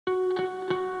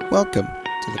Welcome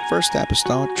to the First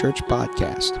Apostolic Church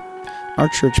Podcast. Our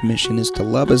church mission is to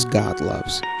love as God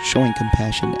loves, showing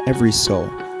compassion to every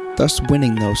soul, thus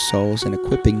winning those souls and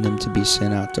equipping them to be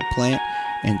sent out to plant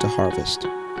and to harvest.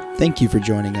 Thank you for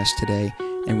joining us today,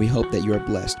 and we hope that you are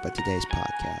blessed by today's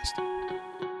podcast.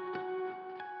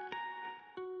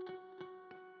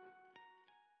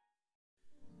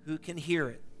 Who can hear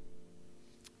it?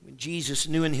 When Jesus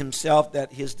knew in himself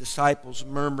that his disciples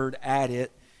murmured at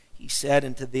it, he said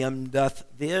unto them, Doth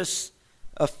this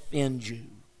offend you?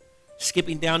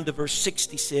 Skipping down to verse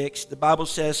 66, the Bible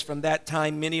says, From that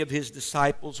time many of his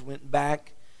disciples went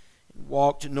back and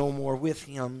walked no more with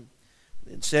him.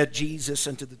 Then said Jesus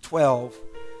unto the 12,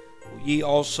 Will ye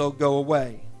also go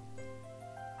away?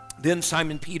 Then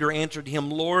Simon Peter answered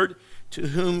him, Lord, to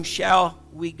whom shall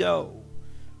we go?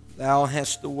 Thou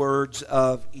hast the words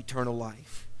of eternal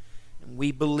life. And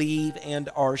we believe and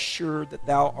are sure that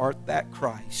thou art that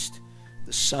Christ,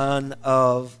 the Son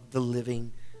of the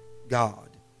living God.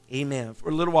 Amen. For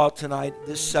a little while tonight,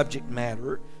 this subject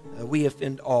matter, we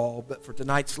offend all, but for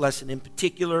tonight's lesson in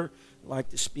particular, I'd like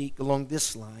to speak along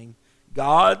this line,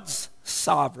 God's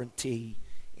sovereignty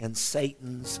and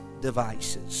Satan's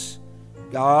devices.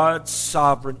 God's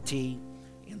sovereignty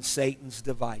and Satan's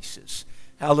devices.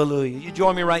 Hallelujah. You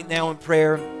join me right now in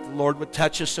prayer. The Lord would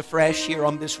touch us afresh here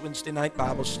on this Wednesday night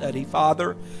Bible study.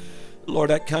 Father, Lord,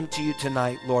 I come to you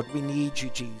tonight. Lord, we need you,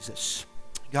 Jesus.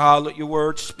 God, let your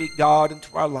word speak, God,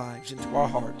 into our lives, into our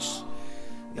hearts.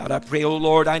 God, I pray, oh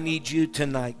Lord, I need you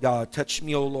tonight, God. Touch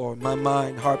me, oh Lord, my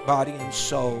mind, heart, body, and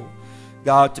soul.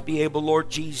 God, to be able, Lord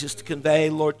Jesus, to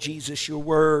convey, Lord Jesus, your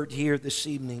word here this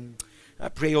evening. I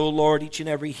pray, oh Lord, each and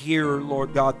every hearer,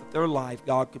 Lord God, that their life,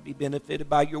 God, could be benefited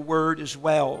by your word as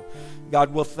well.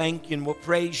 God, we'll thank you and we'll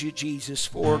praise you, Jesus,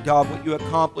 for, God, what you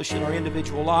accomplish in our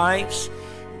individual lives.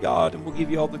 God, and we'll give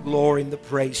you all the glory and the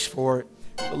praise for it.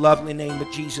 In the lovely name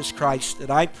of Jesus Christ that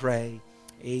I pray.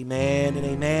 Amen and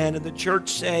amen. And the church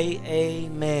say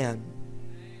amen.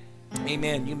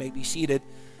 Amen. You may be seated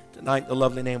tonight in the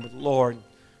lovely name of the Lord.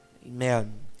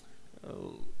 Amen.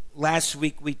 Last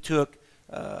week we took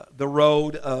the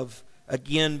road of,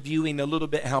 again, viewing a little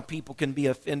bit how people can be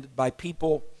offended by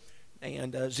people,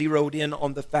 and zeroed in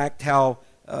on the fact how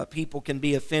people can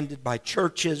be offended by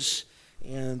churches,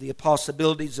 and the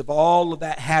possibilities of all of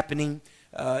that happening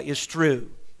is true,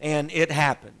 and it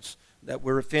happens that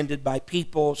we're offended by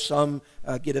people. Some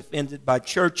get offended by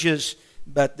churches,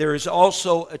 but there is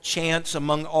also a chance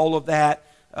among all of that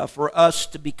for us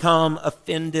to become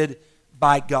offended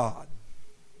by God.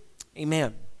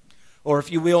 Amen. Or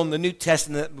if you will, in the New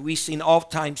Testament, we've seen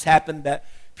oftentimes happen that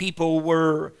people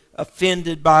were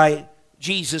offended by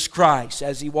Jesus Christ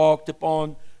as he walked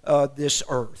upon this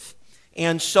earth.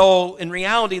 And so, in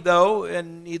reality, though,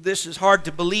 and this is hard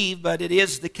to believe, but it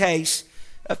is the case,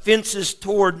 offenses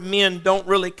toward men don't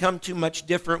really come too much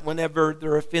different whenever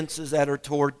they're offenses that are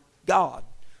toward God,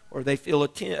 or they feel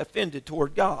offended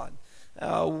toward God.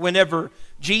 Whenever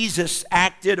Jesus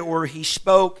acted or he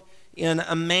spoke in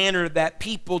a manner that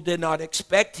people did not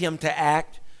expect him to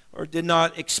act or did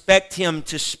not expect him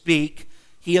to speak,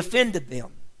 he offended them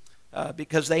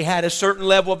because they had a certain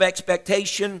level of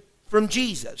expectation from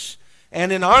Jesus.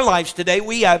 And in our lives today,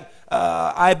 we have,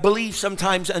 I believe,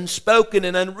 sometimes unspoken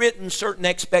and unwritten certain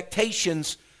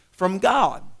expectations from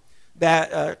God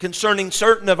that concerning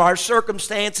certain of our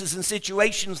circumstances and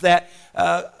situations that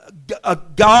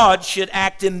God should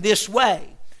act in this way.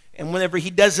 And whenever he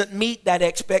doesn't meet that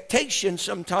expectation,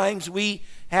 sometimes we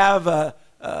have a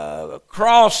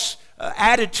cross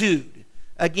attitude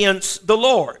against the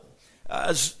Lord.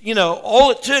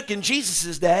 All it took in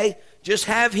Jesus' day, just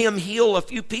have him heal a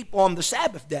few people on the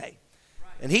Sabbath day.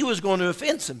 And he was going to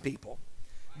offend some people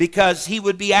because he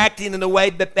would be acting in a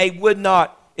way that they would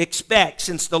not expect,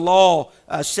 since the law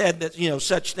said that,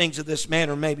 such things of this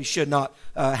manner maybe should not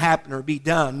happen or be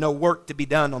done. No work to be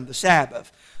done on the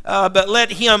Sabbath. But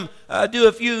let him do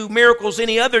a few miracles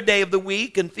any other day of the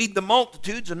week and feed the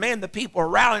multitudes. And man, the people are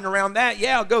rallying around that.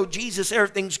 Yeah, go Jesus,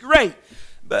 everything's great.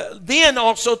 But then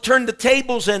also turn the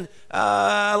tables and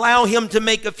allow him to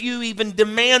make a few even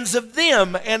demands of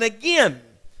them. And again,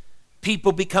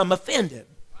 people become offended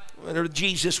whenever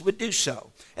Jesus would do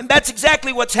so. And that's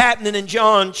exactly what's happening in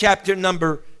John chapter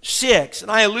number 6.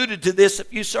 And I alluded to this a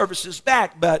few services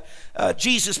back, but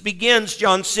Jesus begins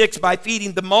John 6 by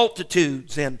feeding the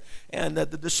multitudes and the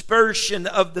dispersion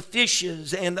of the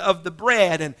fishes and of the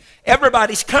bread. And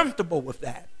everybody's comfortable with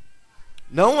that.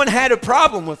 No one had a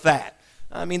problem with that.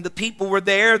 I mean, the people were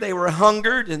there, they were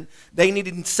hungered, and they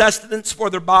needed sustenance for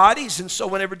their bodies. And so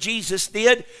whenever Jesus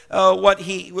did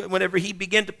whenever he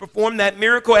began to perform that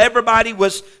miracle, everybody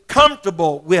was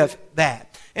comfortable with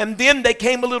that. And then they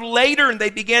came a little later and they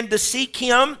began to seek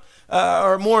him,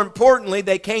 or more importantly,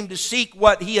 they came to seek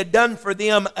what he had done for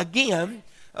them again,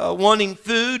 wanting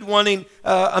food, wanting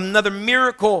another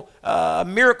miracle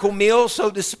meal, so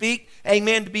to speak,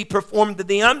 amen, to be performed to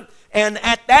them. And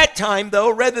at that time, though,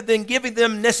 rather than giving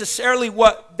them necessarily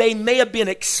what they may have been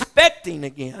expecting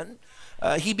again,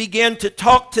 he began to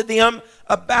talk to them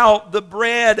about the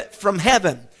bread from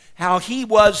heaven, how he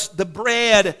was the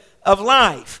bread of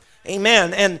life.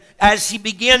 Amen. And as he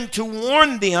began to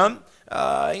warn them,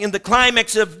 in the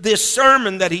climax of this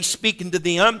sermon that he's speaking to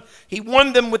them, he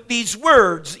warned them with these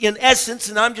words. In essence,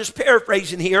 and I'm just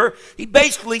paraphrasing here, he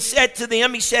basically said to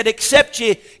them, he said, except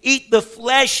you eat the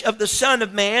flesh of the Son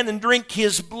of Man and drink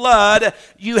his blood,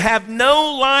 you have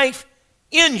no life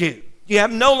in you. You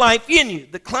have no life in you.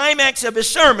 The climax of his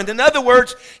sermon. In other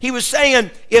words, he was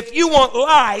saying, if you want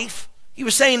life, he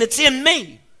was saying it's in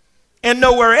me and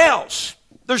nowhere else.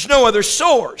 There's no other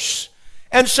source.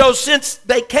 And so since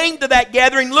they came to that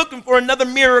gathering looking for another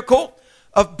miracle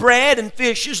of bread and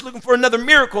fishes, looking for another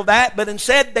miracle of that, but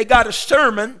instead they got a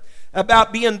sermon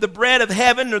about being the bread of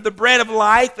heaven or the bread of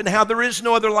life and how there is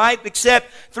no other life except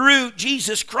through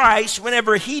Jesus Christ,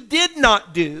 whenever he did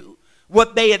not do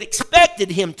what they had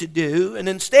expected him to do, and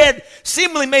instead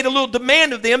seemingly made a little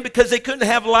demand of them because they couldn't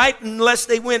have life unless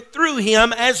they went through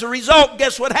him. As a result,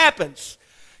 guess what happens?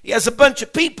 He has a bunch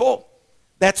of people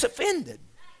that's offended.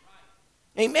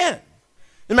 Amen. As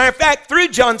a matter of fact, through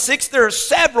John 6, there are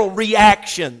several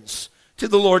reactions to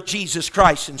the Lord Jesus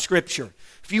Christ in Scripture.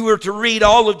 If you were to read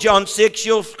all of John 6,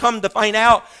 you'll come to find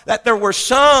out that there were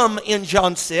some in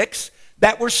John 6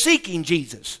 that were seeking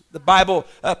Jesus. The Bible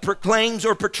proclaims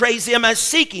or portrays them as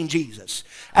seeking Jesus.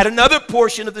 At another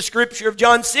portion of the Scripture of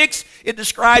John 6, it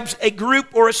describes a group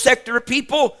or a sector of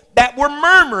people that were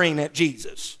murmuring at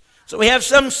Jesus. So we have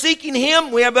some seeking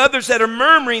him, we have others that are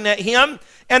murmuring at him,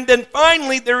 and then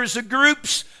finally there is a group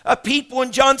of people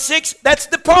in John 6 that's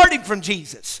departing from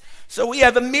Jesus. So we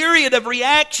have a myriad of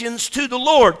reactions to the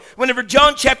Lord. Whenever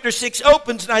John chapter 6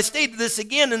 opens, and I stated this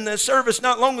again in the service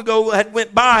not long ago had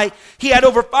went by, he had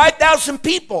over 5,000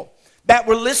 people that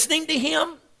were listening to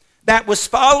him, that was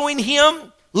following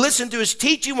him, listened to his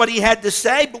teaching, what he had to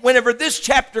say. But whenever this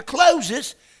chapter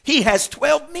closes, he has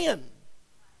 12 men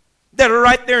that are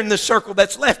right there in the circle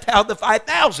that's left out of the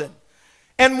 5,000.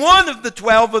 And one of the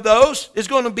 12 of those is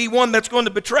going to be one that's going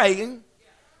to betray him.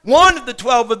 One of the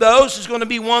 12 of those is going to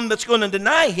be one that's going to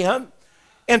deny him.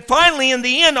 And finally, in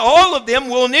the end, all of them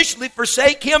will initially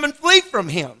forsake him and flee from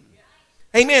him.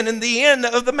 Amen. In the end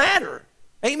of the matter.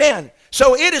 Amen.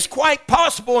 So it is quite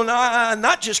possible, and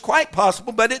not just quite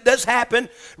possible, but it does happen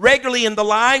regularly in the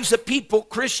lives of people,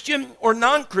 Christian or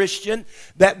non-Christian,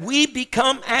 that we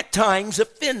become at times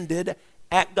offended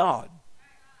at God.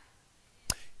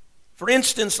 For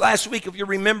instance, last week, if you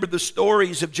remember the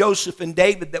stories of Joseph and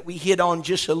David that we hit on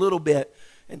just a little bit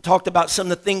and talked about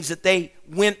some of the things that they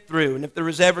went through. And if there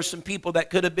was ever some people that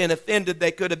could have been offended,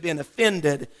 they could have been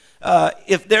offended.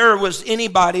 If there was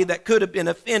anybody that could have been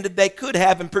offended, they could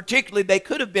have. And particularly, they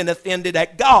could have been offended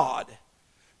at God.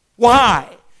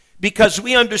 Why? Because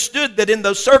we understood that in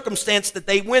those circumstances that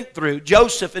they went through,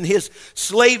 Joseph and his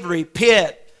slavery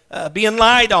pit, being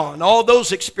lied on, all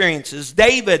those experiences.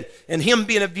 David and him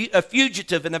being a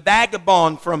fugitive and a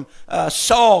vagabond from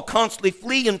Saul, constantly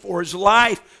fleeing for his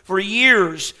life for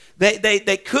years.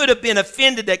 They could have been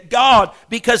offended at God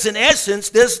because in essence,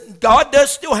 God does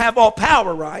still have all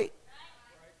power, right?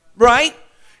 Right?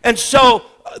 And so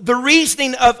the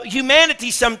reasoning of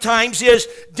humanity sometimes is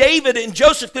David and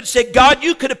Joseph could have said, God,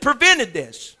 you could have prevented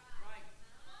this.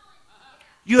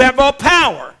 You have all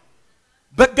power.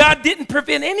 But God didn't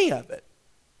prevent any of it.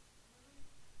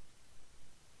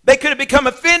 They could have become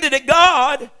offended at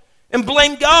God and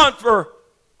blamed God for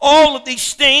all of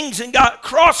these things and got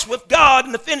cross with God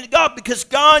and offended God because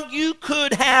God, you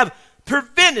could have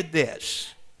prevented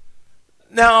this.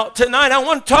 Now, tonight I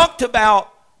want to talk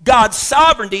about God's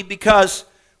sovereignty because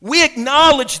we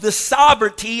acknowledge the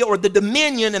sovereignty or the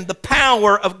dominion and the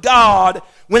power of God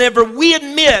whenever we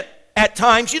admit at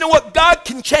times, you know what, God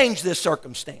can change this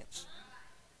circumstance.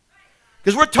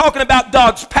 Because we're talking about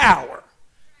God's power,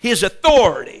 his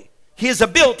authority, his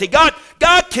ability. God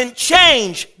can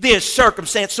change this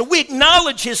circumstance. So we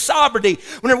acknowledge his sovereignty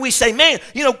whenever we say, man,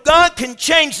 you know, God can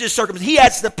change this circumstance. He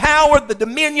has the power, the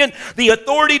dominion, the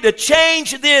authority to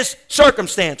change this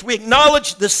circumstance. We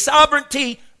acknowledge the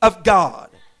sovereignty of God.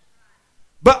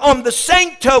 But on the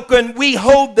same token, we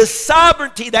hold the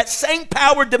sovereignty, that same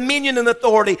power, dominion, and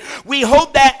authority. We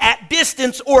hold that at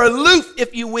distance or aloof,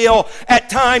 if you will, at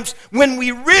times when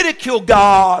we ridicule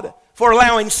God for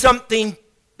allowing something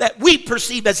that we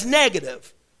perceive as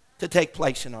negative to take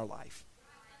place in our life.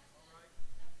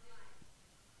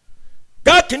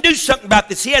 God can do something about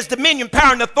this. He has dominion,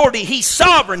 power, and authority. He's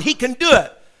sovereign. He can do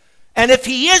it. And if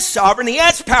he is sovereign, he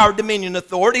has power, dominion,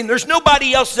 authority, and there's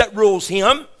nobody else that rules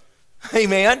him.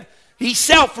 Amen. He's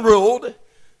self-ruled,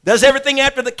 does everything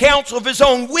after the counsel of his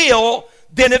own will.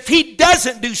 Then if he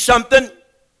doesn't do something,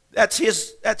 that's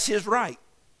his right.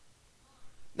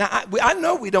 Now, I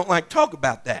know we don't like to talk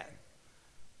about that,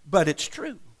 but it's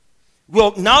true. We'll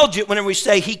acknowledge it whenever we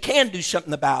say he can do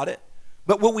something about it,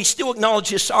 but will we still acknowledge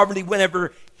his sovereignty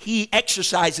whenever he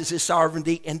exercises his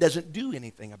sovereignty and doesn't do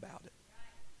anything about it?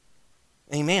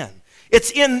 Amen. It's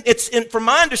in, from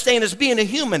my understanding as being a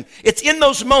human, it's in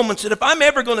those moments that if I'm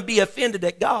ever going to be offended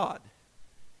at God,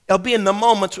 it'll be in the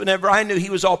moments whenever I knew he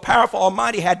was all powerful,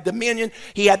 almighty, had dominion,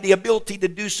 he had the ability to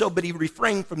do so, but he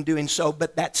refrained from doing so,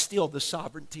 but that's still the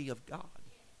sovereignty of God.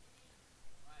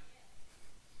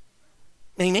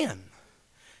 Amen.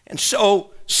 And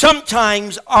so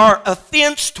sometimes our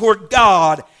offense toward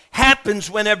God happens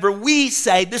whenever we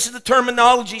say, this is the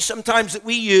terminology sometimes that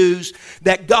we use,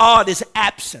 that God is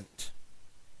absent.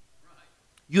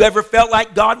 You ever felt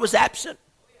like God was absent?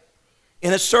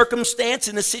 In a circumstance,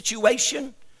 in a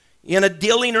situation, in a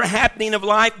dealing or happening of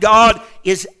life, God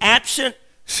is absent.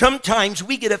 Sometimes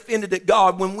we get offended at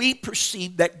God when we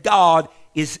perceive that God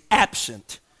is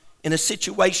absent in a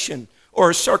situation or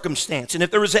a circumstance. And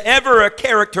if there was ever a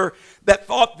character that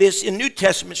fought this in New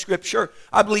Testament Scripture,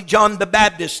 I believe John the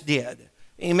Baptist did.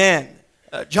 Amen.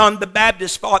 John the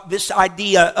Baptist fought this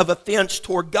idea of offense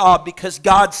toward God because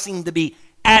God seemed to be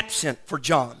absent for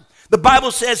John. The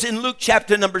Bible says in Luke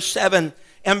chapter number 7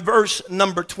 and verse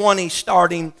number 20,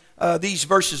 starting these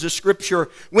verses of Scripture,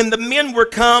 when the men were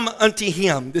come unto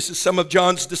him, this is some of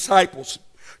John's disciples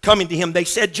coming to him, they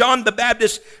said, John the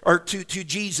Baptist, or to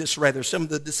Jesus rather, some of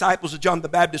the disciples of John the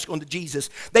Baptist going to Jesus,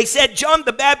 they said, John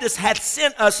the Baptist hath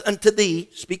sent us unto thee,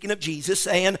 speaking of Jesus,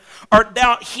 saying, art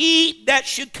thou he that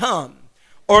should come,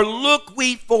 or look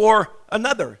we for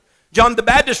another? John the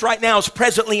Baptist right now is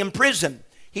presently in prison.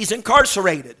 He's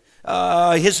incarcerated.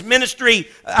 His ministry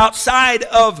outside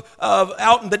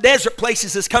out in the desert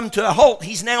places has come to a halt.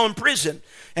 He's now in prison.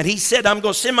 And he said, I'm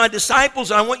going to send my disciples,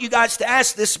 and I want you guys to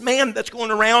ask this man that's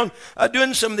going around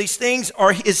doing some of these things,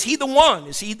 or is he the one?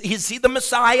 Is he the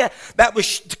Messiah that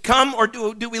was to come, or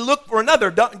do we look for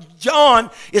another? John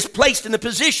is placed in a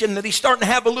position that he's starting to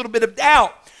have a little bit of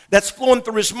doubt that's flowing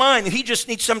through his mind, and he just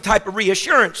needs some type of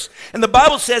reassurance. And the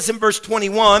Bible says in verse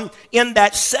 21, in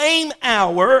that same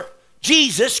hour,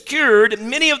 Jesus cured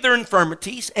many of their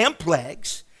infirmities and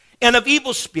plagues, and of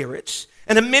evil spirits,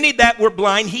 and of many that were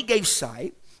blind he gave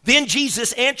sight. Then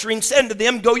Jesus answering said unto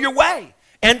them, go your way,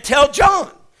 and tell John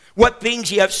what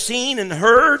things ye have seen and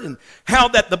heard, and how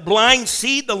that the blind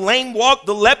see, the lame walk,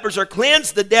 the lepers are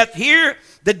cleansed, the deaf hear,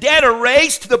 the dead are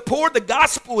raised, to the poor the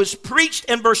gospel is preached.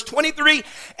 And verse 23,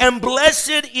 and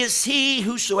blessed is he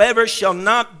whosoever shall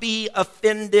not be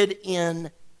offended in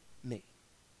me.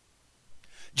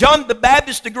 John the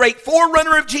Baptist, the great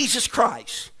forerunner of Jesus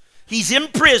Christ, he's in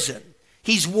prison.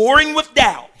 He's warring with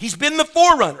doubt. He's been the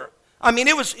forerunner. I mean,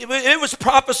 it was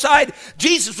prophesied.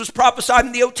 Jesus was prophesied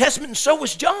in the Old Testament, and so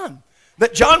was John.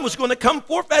 That John was going to come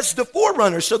forth as the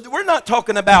forerunner. So we're not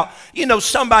talking about,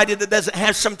 somebody that doesn't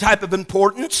have some type of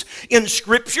importance in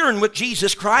Scripture and with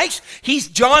Jesus Christ.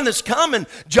 John has come, and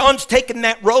John's taken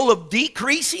that role of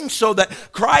decreasing so that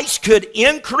Christ could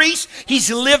increase.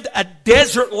 He's lived a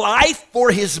desert life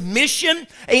for his mission.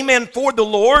 Amen, for the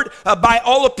Lord. By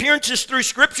all appearances through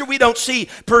Scripture, we don't see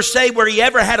per se where he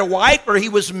ever had a wife or he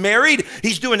was married.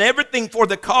 He's doing everything for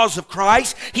the cause of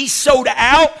Christ. He's sold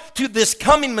out to this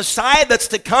coming Messiah that's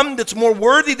to come, that's more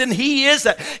worthy than he is,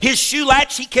 that his shoe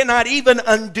latch he cannot even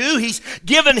undo. He's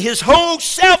given his whole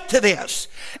self to this.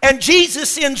 And Jesus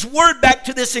sends word back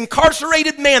to this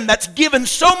incarcerated man that's given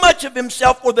so much of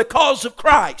himself for the cause of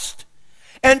Christ,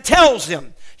 and tells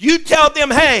him, you tell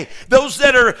them, hey, those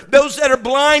that are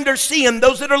blind are seeing,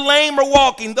 those that are lame are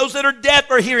walking, those that are deaf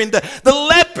are hearing, the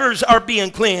lepers are being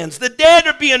cleansed, the dead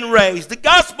are being raised, the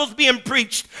gospel's being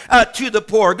preached to the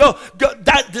poor. Go,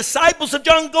 disciples of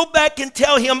John, go back and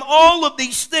tell him all of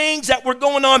these things that were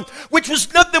going on, which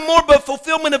was nothing more but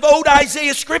fulfillment of old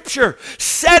Isaiah Scripture.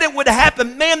 Said it would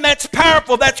happen. Man, that's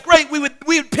powerful. That's great. We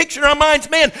would picture in our minds,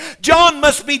 man, John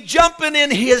must be jumping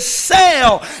in his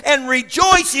cell and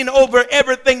rejoicing over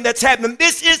everything that's happening.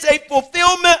 This is a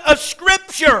fulfillment of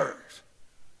Scripture.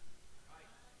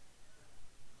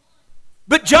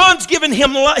 But John's given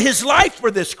him his life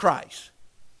for this Christ.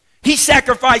 He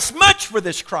sacrificed much for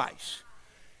this Christ.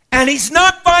 And he's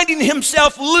not finding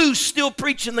himself loose still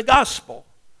preaching the gospel.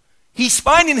 He's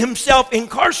finding himself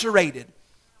incarcerated,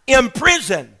 in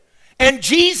prison. And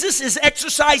Jesus is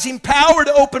exercising power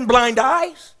to open blind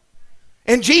eyes.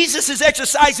 And Jesus is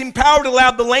exercising power to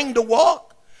allow the lame to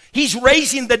walk. He's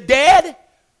raising the dead.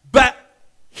 But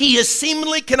he is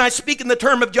seemingly, can I speak in the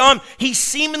term of John, he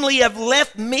seemingly have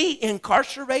left me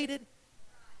incarcerated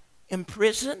in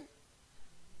prison.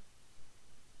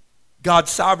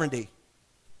 God's sovereignty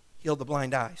healed the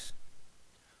blind eyes.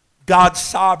 God's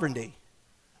sovereignty,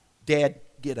 dead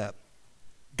get up.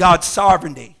 God's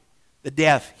sovereignty, the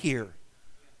deaf hear.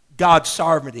 God's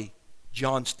sovereignty,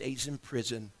 John stays in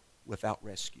prison without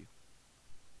rescue.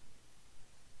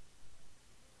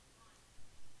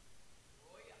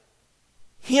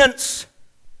 Hence,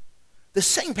 the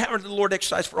same power that the Lord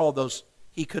exercised for all those,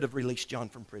 he could have released John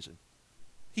from prison.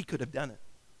 He could have done it.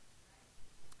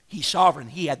 He's sovereign.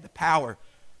 He had the power,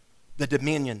 the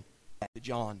dominion to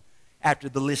John. After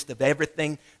the list of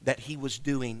everything that he was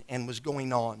doing and was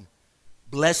going on.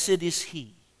 Blessed is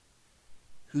he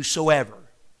whosoever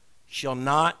shall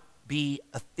not be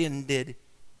offended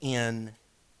in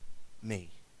me.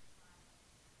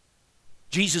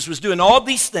 Jesus was doing all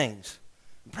these things.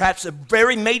 Perhaps a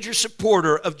very major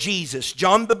supporter of Jesus,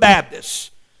 John the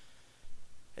Baptist,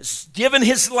 has given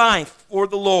his life for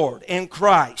the Lord and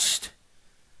Christ.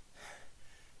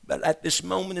 But at this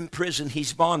moment in prison,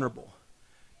 he's vulnerable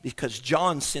because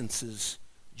John senses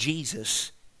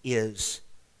Jesus is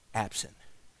absent.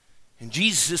 And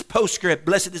Jesus' postscript,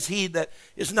 blessed is he that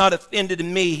is not offended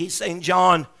in me. He's saying,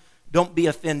 John, don't be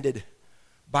offended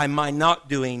by my not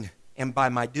doing and by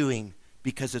my doing,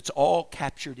 because it's all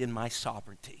captured in my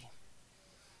sovereignty.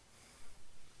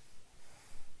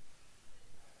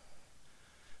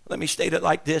 Let me state it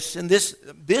like this. And this,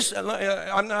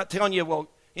 I'm not telling you, well,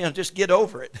 just get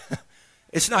over it.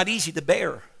 It's not easy to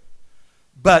bear.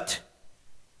 But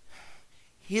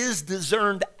his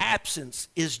discerned absence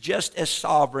is just as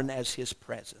sovereign as his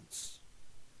presence.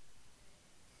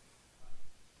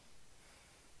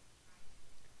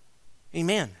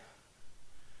 Amen.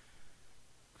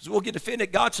 Because we'll get offended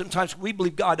at God sometimes. We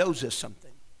believe God owes us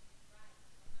something.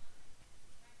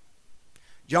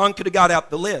 John could have got out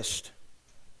the list.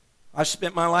 I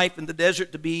spent my life in the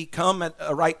desert to become at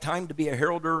a right time to be a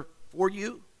heralder for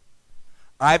you.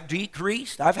 I've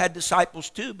decreased. I've had disciples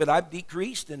too, but I've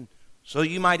decreased, and so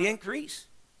you might increase.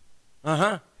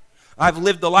 I've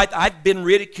lived the life. I've been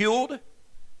ridiculed.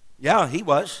 Yeah, he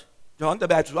was. John the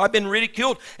Baptist. I've been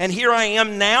ridiculed, and here I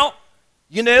am now.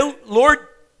 Lord,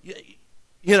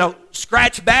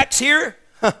 scratch backs here.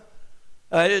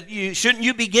 Shouldn't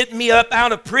you be getting me up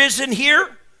out of prison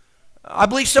here? I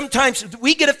believe sometimes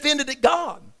we get offended at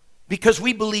God because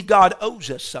we believe God owes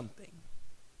us something.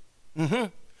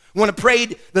 We want to pray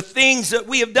the things that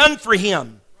we have done for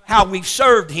him, how we've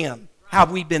served him, how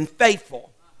we've been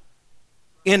faithful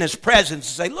in his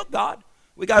presence, and say, look, God,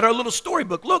 we got our little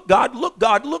storybook. Look, God, look,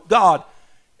 God, look, God.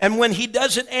 And when he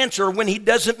doesn't answer, when he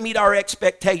doesn't meet our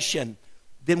expectation,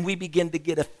 then we begin to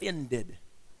get offended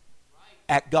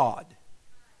at God.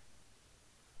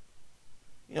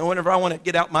 Whenever I want to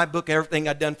get out my book, everything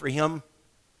I've done for him,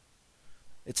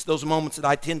 it's those moments that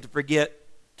I tend to forget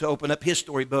to open up his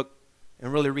storybook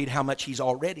and really read how much he's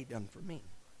already done for me.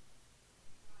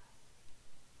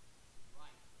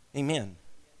 Amen.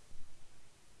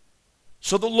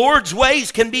 So the Lord's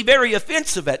ways can be very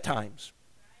offensive at times.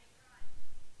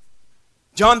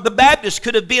 John the Baptist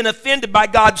could have been offended by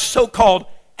God's so-called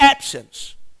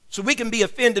absence. So we can be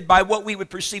offended by what we would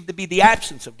perceive to be the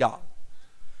absence of God.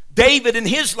 David in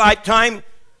his lifetime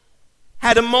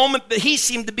had a moment that he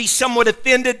seemed to be somewhat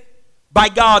offended by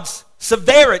God's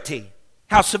severity,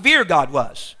 how severe God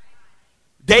was.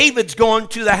 David's going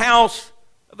to the house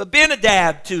of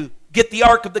Abinadab to get the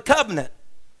Ark of the Covenant.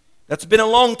 That's been a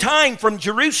long time from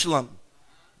Jerusalem,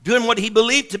 doing what he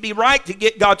believed to be right to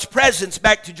get God's presence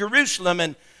back to Jerusalem.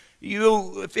 And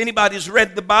if anybody's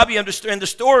read the Bible, you understand the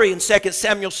story in 2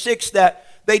 Samuel 6 that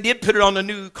they did put it on a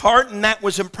new cart, and that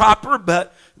was improper,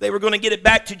 but they were going to get it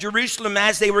back to Jerusalem.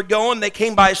 As they were going, they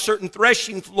came by a certain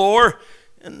threshing floor,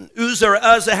 and Uzzah or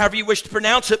Uzzah, however you wish to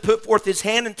pronounce it, put forth his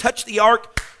hand and touched the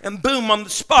ark, and boom, on the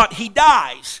spot, he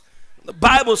dies. The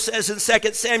Bible says in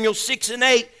 2 Samuel 6 and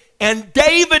 8, and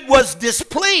David was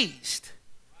displeased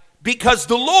because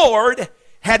the Lord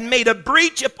had made a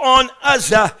breach upon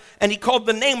Uzzah, and he called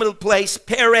the name of the place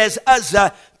Perez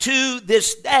Uzzah to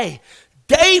this day.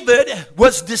 David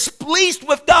was displeased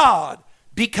with God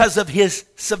because of his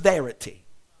severity.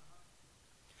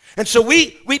 And so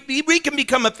we can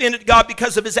become offended at God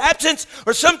because of his absence,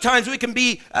 or sometimes we can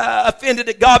be offended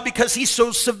at God because he's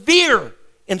so severe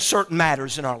in certain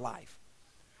matters in our life.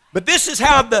 But this is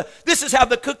how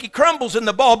the cookie crumbles and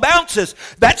the ball bounces.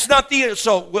 That's not the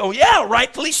so. Well, yeah,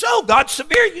 rightfully so. God's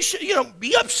severe. You should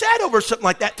be upset over something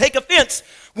like that. Take offense.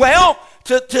 Well,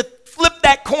 to flip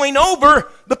that coin over,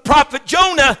 the prophet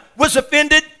Jonah was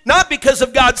offended not because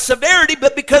of God's severity,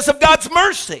 but because of God's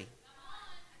mercy.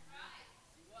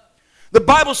 The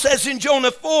Bible says in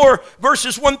Jonah 4,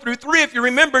 verses 1 through 3, if you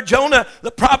remember, Jonah, the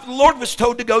prophet of the Lord, was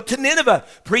told to go to Nineveh,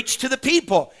 preach to the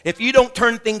people. If you don't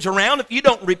turn things around, if you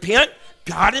don't repent,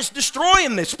 God is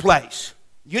destroying this place.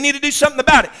 You need to do something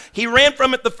about it. He ran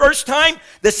from it the first time.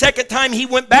 The second time he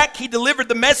went back, he delivered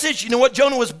the message. You know what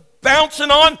Jonah was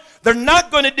bouncing on? They're not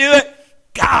going to do it.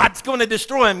 God's going to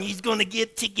destroy him. He's going to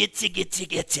get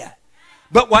you.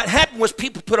 But what happened was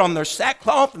people put on their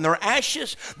sackcloth and their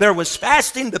ashes. There was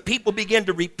fasting. The people began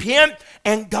to repent.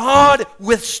 And God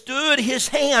withstood his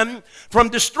hand from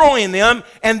destroying them.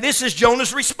 And this is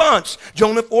Jonah's response.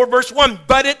 Jonah 4 verse 1.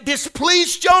 But it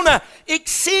displeased Jonah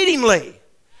exceedingly.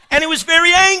 And he was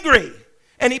very angry.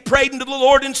 And he prayed unto the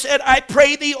Lord and said, I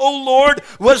pray thee, O Lord,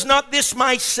 was not this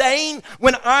my saying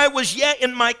when I was yet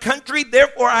in my country?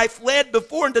 Therefore I fled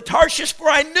before unto Tarshish, for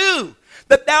I knew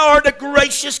that thou art a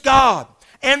gracious God,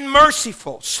 and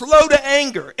merciful, slow to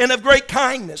anger, and of great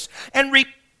kindness, and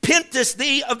repentest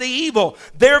thee of the evil.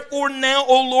 Therefore now,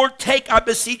 O Lord, take, I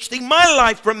beseech thee, my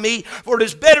life from me, for it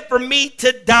is better for me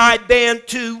to die than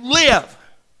to live.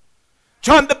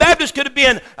 John the Baptist could have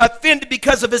been offended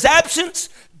because of his absence.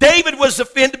 David was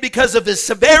offended because of his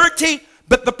severity.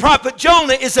 But the prophet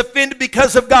Jonah is offended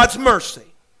because of God's mercy.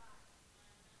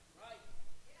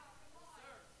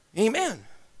 Amen.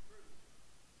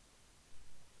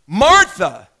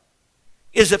 Martha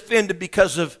is offended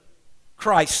because of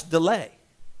Christ's delay.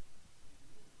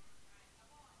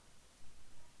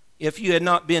 If you had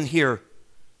not been here,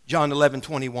 John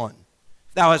 11:21,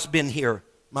 if thou hast been here,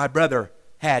 my brother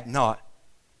had not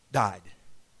died.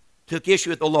 Took issue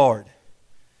with the Lord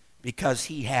because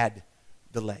he had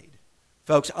delayed.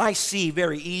 Folks, I see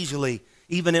very easily,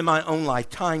 even in my own life,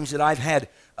 times that I've had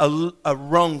a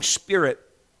wrong spirit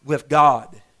with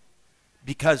God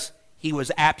because he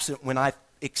was absent when I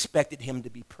expected him to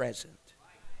be present.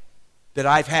 That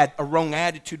I've had a wrong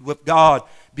attitude with God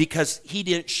because he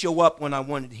didn't show up when I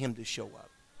wanted him to show up.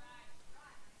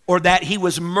 Or that he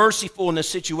was merciful in a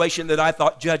situation that I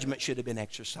thought judgment should have been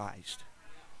exercised.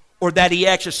 Or that he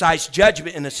exercised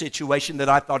judgment in a situation that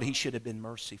I thought he should have been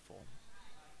merciful.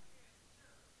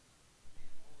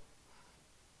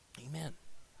 Amen.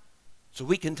 So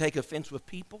we can take offense with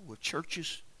people, with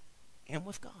churches, and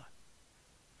with God.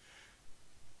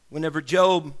 Whenever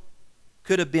Job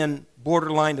could have been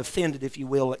borderline offended, if you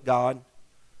will, at God,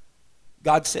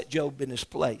 God set Job in his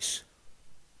place.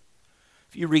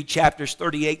 If you read chapters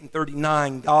 38 and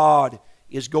 39, God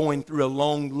is going through a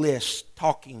long list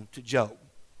talking to Job.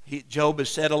 Job has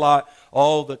said a lot.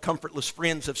 All the comfortless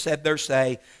friends have said their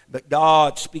say. But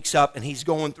God speaks up, and he's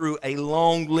going through a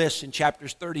long list in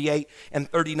chapters 38 and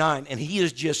 39. And he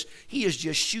is just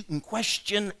shooting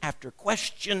question after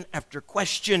question after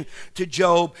question to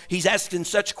Job. He's asking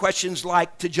such questions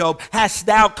like to Job, hast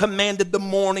thou commanded the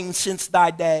morning since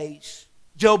thy days?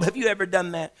 Job, have you ever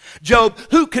done that? Job,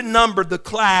 who can number the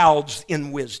clouds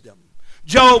in wisdom?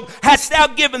 Job, hast thou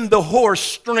given the horse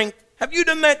strength? Have you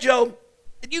done that, Job?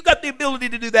 You got the ability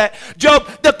to do that.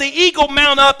 Job, doth the eagle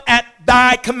mount up at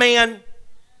thy command?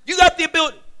 You got the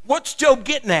ability. What's Job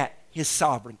getting at? His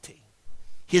sovereignty,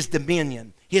 his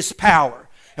dominion, his power.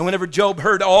 And whenever Job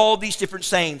heard all these different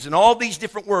sayings and all these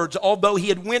different words, although he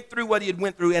had went through what he had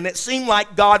went through, and it seemed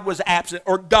like God was absent,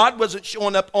 or God wasn't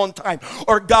showing up on time,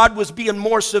 or God was being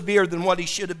more severe than what he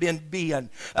should have been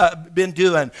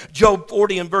doing. Job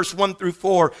 40 and verse 1 through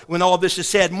 4, when all this is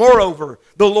said, moreover,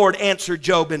 the Lord answered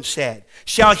Job and said,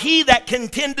 shall he that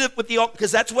contendeth with the,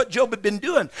 because that's what Job had been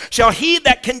doing, shall he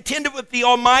that contendeth with the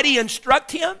Almighty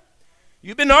instruct him?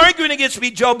 You've been arguing against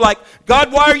me, Job, like,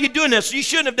 God, why are you doing this? You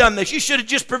shouldn't have done this. You should have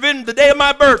just prevented the day of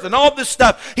my birth and all this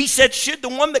stuff. He said, should the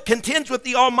one that contends with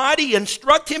the Almighty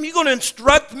instruct him? You going to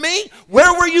instruct me?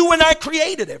 Where were you when I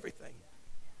created everything?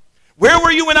 Where were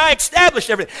you when I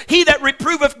established everything? He that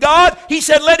reproveth God, he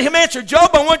said, let him answer. Job,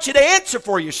 I want you to answer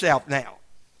for yourself now.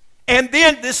 And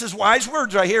then, this is wise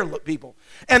words right here, look, people.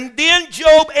 And then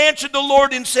Job answered the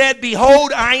Lord and said,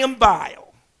 behold, I am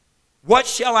vile. What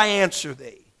shall I answer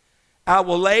thee? I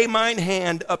will lay mine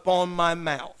hand upon my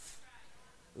mouth.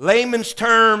 Layman's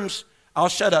terms, I'll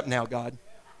shut up now, God.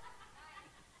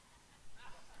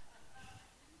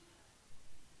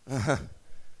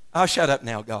 I'll shut up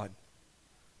now, God.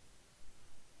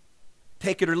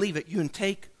 Take it or leave it. You can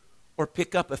take or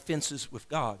pick up offenses with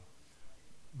God.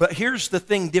 But here's the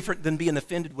thing different than being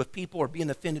offended with people or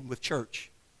being offended with church.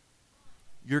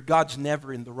 your God's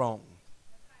never in the wrong.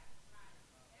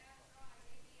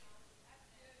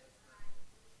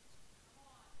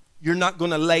 You're not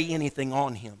going to lay anything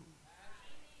on Him.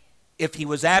 If He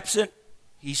was absent,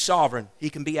 He's sovereign. He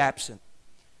can be absent.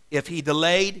 If He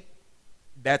delayed,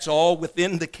 that's all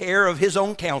within the care of His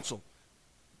own counsel.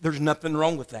 There's nothing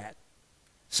wrong with that.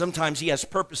 Sometimes He has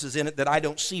purposes in it that I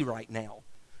don't see right now.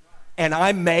 And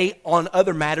I may, on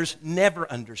other matters, never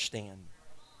understand.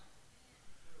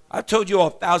 I've told you all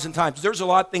 1,000 times, there's a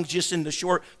lot of things just in the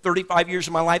short 35 years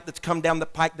of my life that's come down the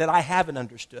pike that I haven't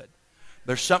understood.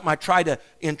 There's something I try to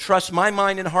entrust my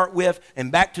mind and heart with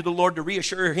and back to the Lord to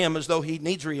reassure Him as though He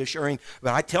needs reassuring.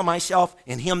 But I tell myself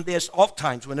and Him this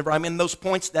oftentimes whenever I'm in those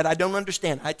points that I don't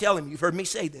understand. I tell Him, you've heard me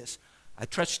say this. I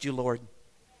trust You, Lord.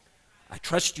 I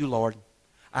trust You, Lord.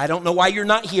 I don't know why you're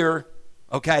not here,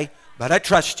 okay, but I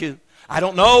trust You. I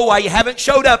don't know why you haven't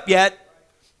showed up yet,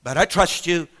 but I trust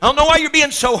You. I don't know why you're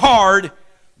being so hard,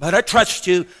 but I trust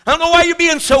You. I don't know why you're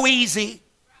being so easy,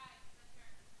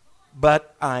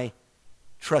 but I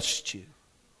trust You.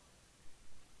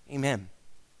 Amen.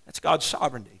 That's God's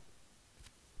sovereignty.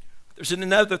 There's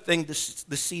another thing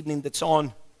this evening that's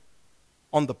on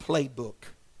the playbook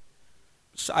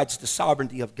besides the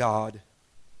sovereignty of God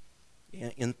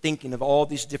in thinking of all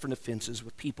these different offenses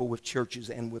with people, with churches,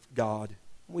 and with God.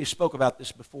 We spoke about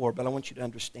this before, but I want you to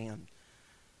understand.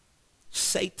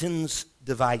 Satan's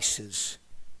devices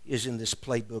is in this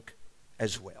playbook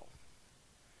as well.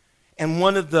 And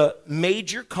one of the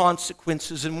major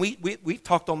consequences, and we've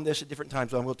talked on this at different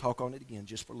times, and we'll talk on it again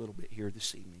just for a little bit here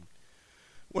this evening.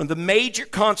 One of the major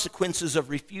consequences of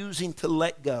refusing to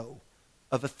let go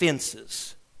of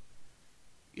offenses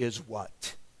is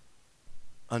what?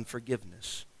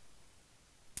 Unforgiveness.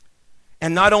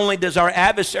 And not only does our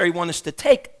adversary want us to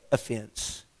take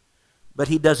offense, but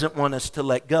he doesn't want us to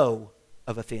let go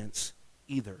of offense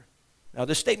either. Now,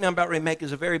 this statement I'm about to make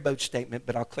is a very bold statement,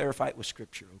 but I'll clarify it with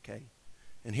Scripture, okay?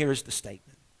 And here's the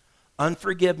statement.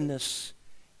 Unforgiveness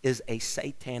is a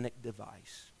satanic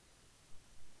device.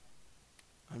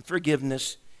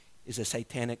 Unforgiveness is a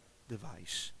satanic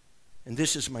device. And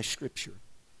this is my Scripture.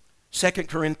 2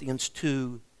 Corinthians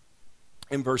 2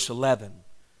 in verse 11.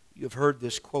 You have heard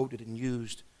this quoted and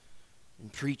used in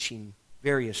preaching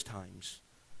various times.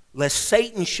 Lest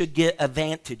Satan should get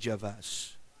advantage of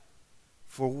us.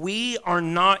 For we are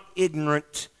not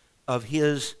ignorant of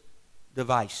his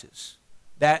devices.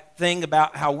 That thing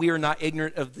about how we are not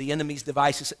ignorant of the enemy's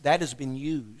devices, that has been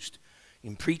used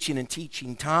in preaching and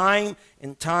teaching time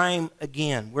and time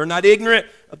again. We're not ignorant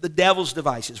of the devil's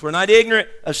devices. We're not ignorant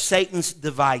of Satan's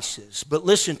devices. But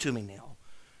listen to me now.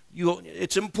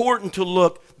 It's important to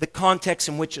look the context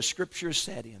in which a scripture is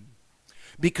set in.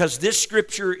 Because this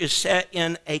scripture is set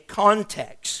in a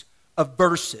context of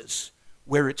verses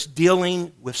where it's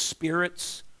dealing with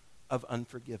spirits of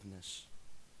unforgiveness.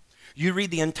 You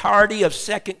read the entirety of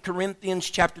 2 Corinthians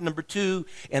chapter number 2,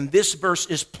 and this verse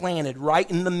is planted right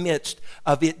in the midst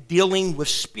of it dealing with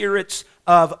spirits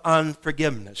of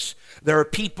unforgiveness. There are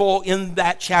people in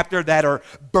that chapter that are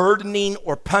burdening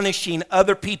or punishing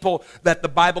other people that the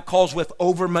Bible calls with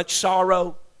overmuch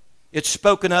sorrow. It's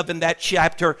spoken of in that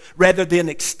chapter rather than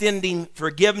extending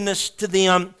forgiveness to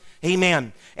them.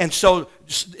 Amen. And so,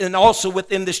 and also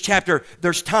within this chapter,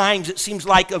 there's times it seems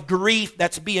like of grief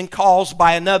that's being caused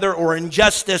by another or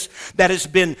injustice that has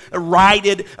been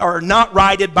righted or not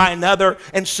righted by another.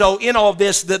 And so in all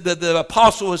this, the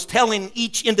apostle is telling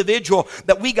each individual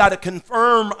that we got to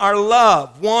confirm our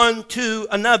love one to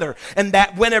another. And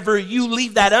that whenever you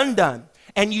leave that undone,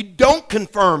 and you don't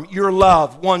confirm your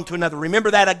love one to another. Remember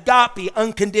that agape,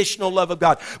 unconditional love of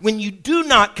God. When you do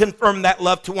not confirm that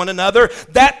love to one another,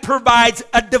 that provides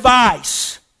a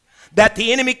device that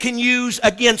the enemy can use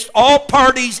against all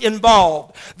parties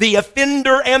involved, the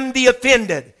offender and the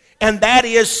offended, and that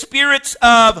is spirits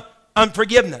of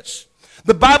unforgiveness.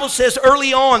 The Bible says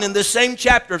early on in the same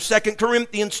chapter of 2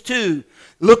 Corinthians 2,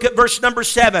 look at verse number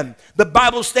 7. The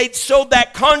Bible states, so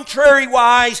that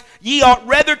contrariwise ye ought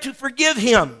rather to forgive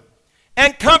him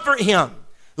and comfort him,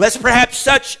 lest perhaps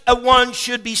such a one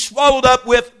should be swallowed up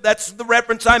with, that's the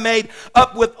reference I made,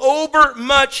 up with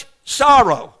overmuch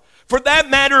sorrow. For that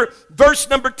matter, verse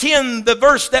number 10, the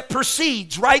verse that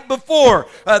precedes right before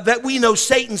that we know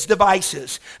Satan's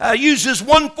devices, uses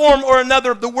one form or another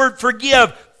of the word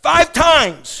forgive 5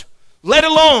 times, let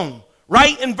alone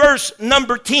right in verse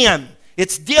number 10.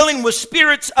 It's dealing with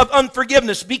spirits of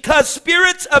unforgiveness because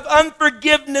spirits of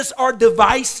unforgiveness are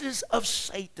devices of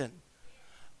Satan.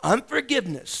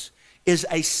 Unforgiveness is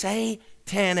a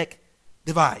satanic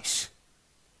device.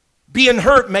 Being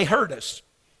hurt may hurt us.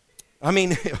 I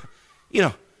mean, you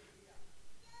know,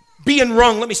 Being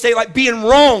wrong, let me say it like being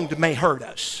wronged may hurt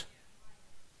us.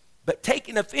 But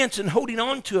taking offense and holding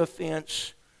on to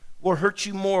offense will hurt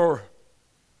you more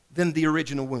than the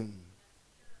original wound.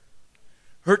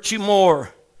 Hurt you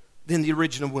more than the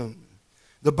original wound.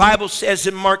 The Bible says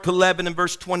in Mark 11 and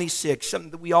verse 26,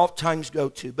 something that we oftentimes go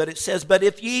to, but it says, "But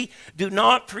if ye do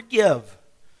not forgive,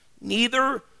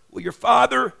 neither will your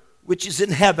Father which is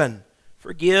in heaven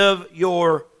forgive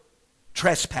your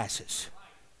trespasses."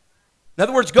 In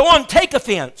other words, go on, take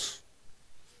offense.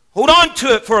 Hold on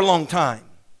to it for a long time.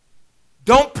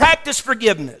 Don't practice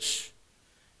forgiveness.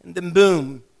 And then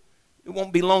boom, it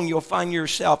won't be long you'll find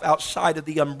yourself outside of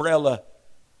the umbrella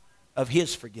of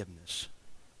His forgiveness.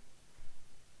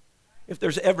 If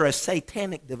there's ever a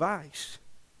satanic device,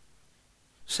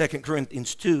 2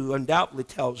 Corinthians 2 undoubtedly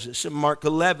tells us, and Mark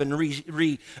 11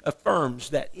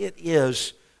 reaffirms that it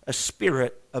is a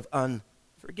spirit of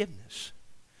unforgiveness.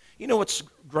 You know what's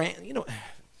grand? You know,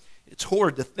 it's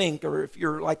horrid to think, or if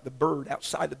you're like the bird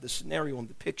outside of the scenario in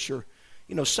the picture,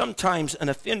 you know, sometimes an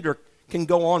offender can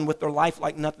go on with their life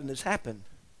like nothing has happened.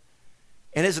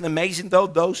 And isn't it amazing, though,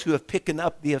 those who have picked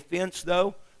up the offense,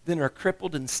 though, then are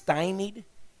crippled and stymied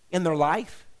in their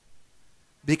life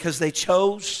because they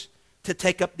chose to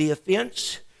take up the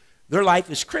offense. Their life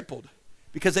is crippled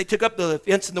because they took up the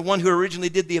offense, and the one who originally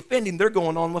did the offending, they're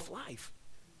going on with life.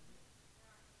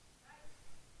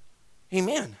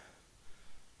 Amen.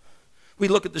 We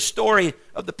look at the story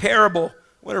of the parable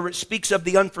whenever it speaks of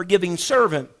the unforgiving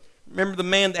servant. Remember the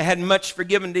man that had much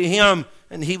forgiven to him,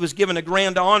 and he was given a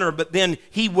grand honor, but then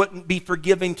he wouldn't be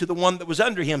forgiving to the one that was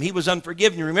under him. He was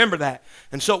unforgiving. You remember that?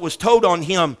 And so it was told on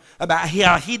him about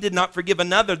how he did not forgive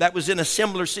another that was in a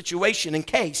similar situation in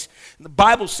case. And the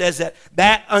Bible says that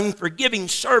that unforgiving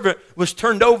servant was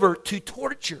turned over to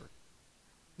torture.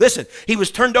 Listen, he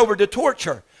was turned over to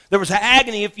torture. There was an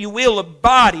agony, if you will, of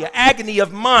body, an agony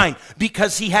of mind,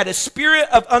 because he had a spirit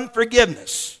of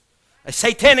unforgiveness. A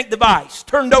satanic device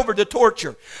turned over to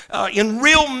torture. In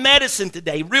real medicine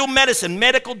today,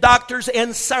 medical doctors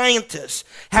and scientists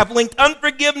have linked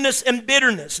unforgiveness and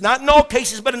bitterness, not in all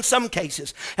cases, but in some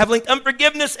cases, have linked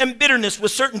unforgiveness and bitterness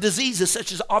with certain diseases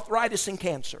such as arthritis and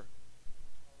cancer.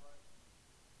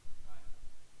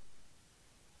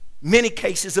 Many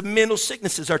cases of mental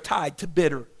sicknesses are tied to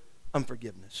bitter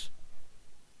unforgiveness.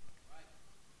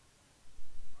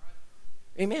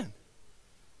 Amen.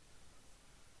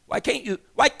 Why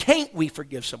can't we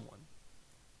forgive someone?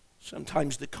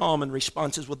 Sometimes the common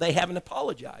response is, well, they haven't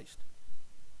apologized.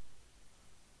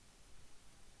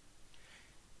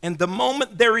 And the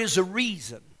moment there is a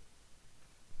reason,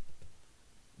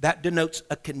 that denotes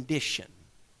a condition.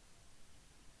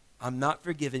 I'm not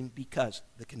forgiving because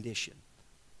the condition.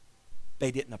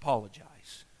 They didn't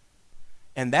apologize.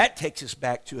 And that takes us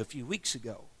back to a few weeks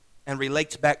ago and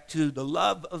relates back to the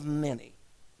love of many,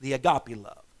 the agape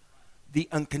love. The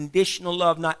unconditional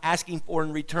love, not asking for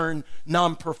in return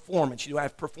non-performance. You know,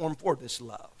 I've performed for this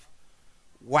love.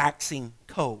 Waxing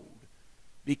cold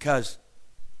because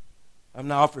I'm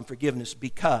not offering forgiveness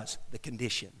because the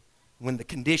condition. When the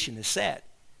condition is set,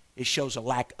 it shows a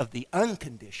lack of the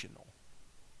unconditional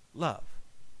love.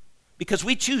 Because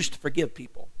we choose to forgive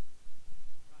people.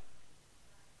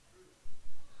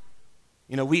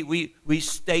 You know, we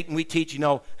state and we teach, you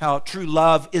know, how true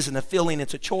love isn't a feeling,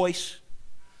 it's a choice.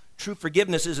 True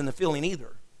forgiveness isn't a feeling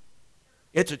either.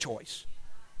 It's a choice.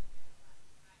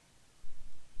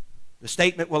 The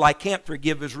statement, well, I can't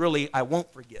forgive, is really, I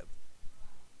won't forgive.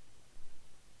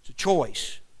 It's a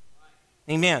choice.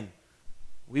 Amen.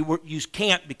 We use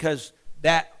can't because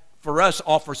that, for us,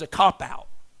 offers a cop-out.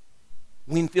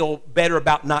 We feel better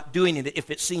about not doing it if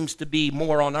it seems to be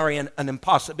more on our end an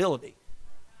impossibility.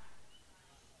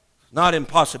 It's not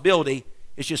impossibility,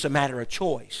 it's just a matter of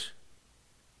choice.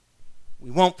 We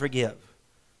won't forgive.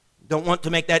 Don't want to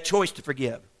make that choice to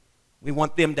forgive. We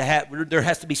want them to have, there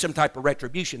has to be some type of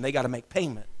retribution. They got to make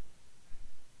payment.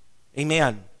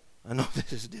 Amen. I know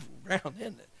this is different ground,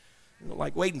 isn't it? You don't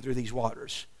like wading through these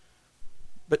waters.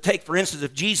 But take, for instance,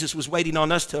 if Jesus was waiting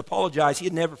on us to apologize, he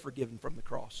had never forgiven from the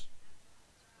cross.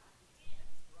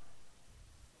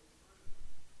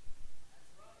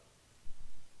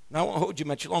 Now, I won't hold you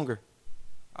much longer.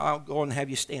 I'll go and have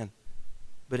you stand.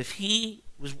 But if he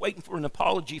was waiting for an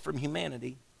apology from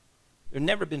humanity, there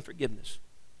never been forgiveness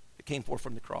that came forth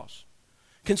from the cross.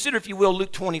 Consider, if you will,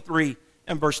 Luke 23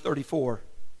 and verse 34.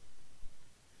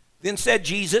 Then said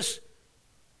Jesus,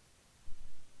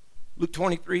 Luke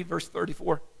 23, verse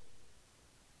 34.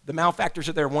 The malefactors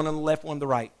are there, one on the left, one on the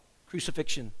right.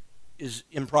 Crucifixion is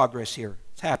in progress here.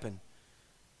 It's happened.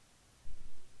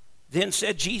 Then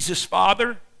said Jesus,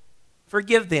 Father,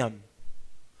 forgive them,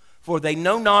 for they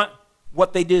know not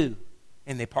what they do.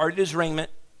 And they parted his raiment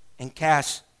and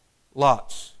cast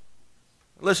lots.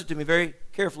 Listen to me very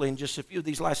carefully in just a few of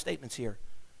these last statements here.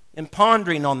 In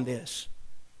pondering on this,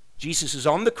 Jesus is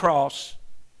on the cross,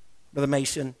 Brother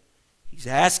Mason. He's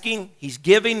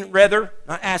giving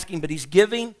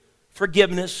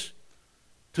forgiveness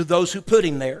to those who put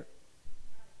him there.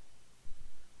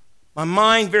 My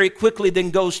mind very quickly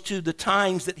then goes to the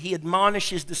times that he admonished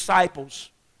his disciples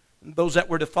and those that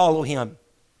were to follow him.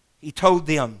 He told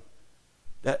them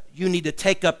that you need to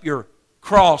take up your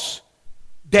cross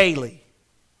daily.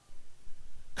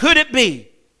 Could it be,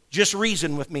 just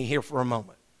reason with me here for a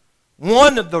moment,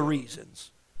 one of the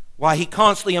reasons why he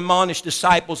constantly admonished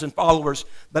disciples and followers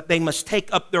that they must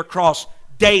take up their cross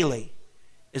daily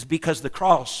is because the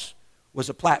cross was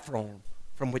a platform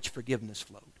from which forgiveness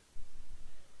flowed.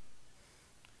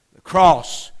 The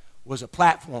cross was a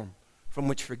platform from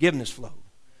which forgiveness flowed.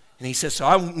 And he says, so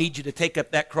I need you to take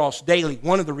up that cross daily.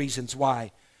 One of the reasons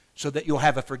why, so that you'll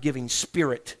have a forgiving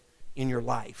spirit in your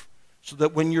life. So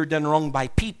that when you're done wrong by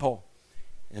people,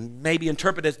 and maybe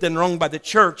interpreted as done wrong by the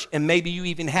church, and maybe you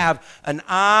even have an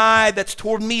eye that's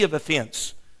toward me of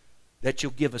offense, that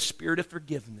you'll give a spirit of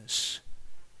forgiveness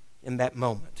in that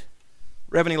moment.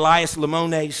 Reverend Elias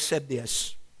Limones said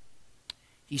this.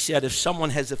 He said, if someone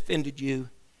has offended you,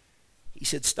 he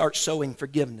said, start sowing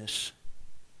forgiveness.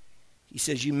 He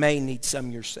says, you may need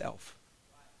some yourself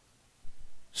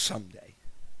someday.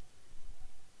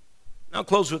 Now I'll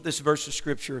close with this verse of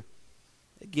Scripture.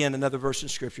 Again, another verse in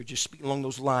Scripture, just speaking along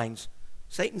those lines.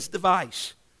 Satan's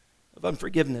device of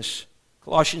unforgiveness.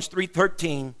 Colossians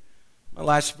 3:13, my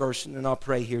last verse, and then I'll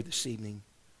pray here this evening.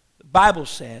 The Bible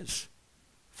says,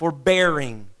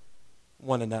 forbearing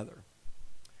one another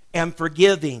and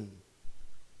forgiving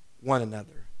one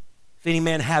another. If any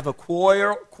man have a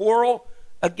quarrel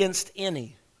against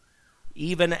any,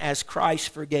 even as Christ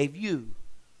forgave you,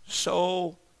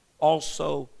 so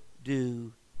also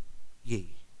do ye.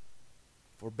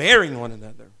 Forbearing one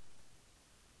another,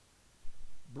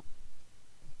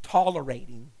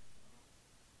 tolerating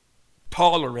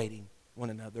one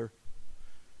another.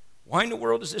 Why in the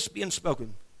world is this being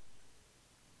spoken?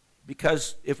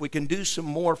 Because if we can do some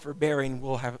more forbearing,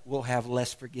 we'll have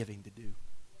less forgiving to do.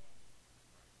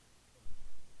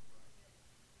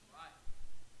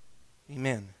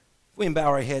 Amen. If we bow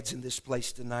our heads in this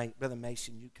place tonight, Brother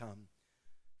Mason, you come.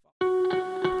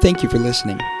 Thank you for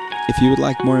listening. If you would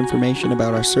like more information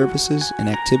about our services and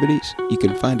activities, you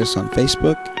can find us on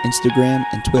Facebook, Instagram,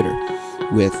 and Twitter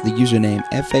with the username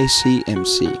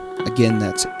FACMC. Again,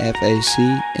 that's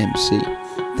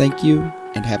FACMC. Thank you,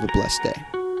 and have a blessed day.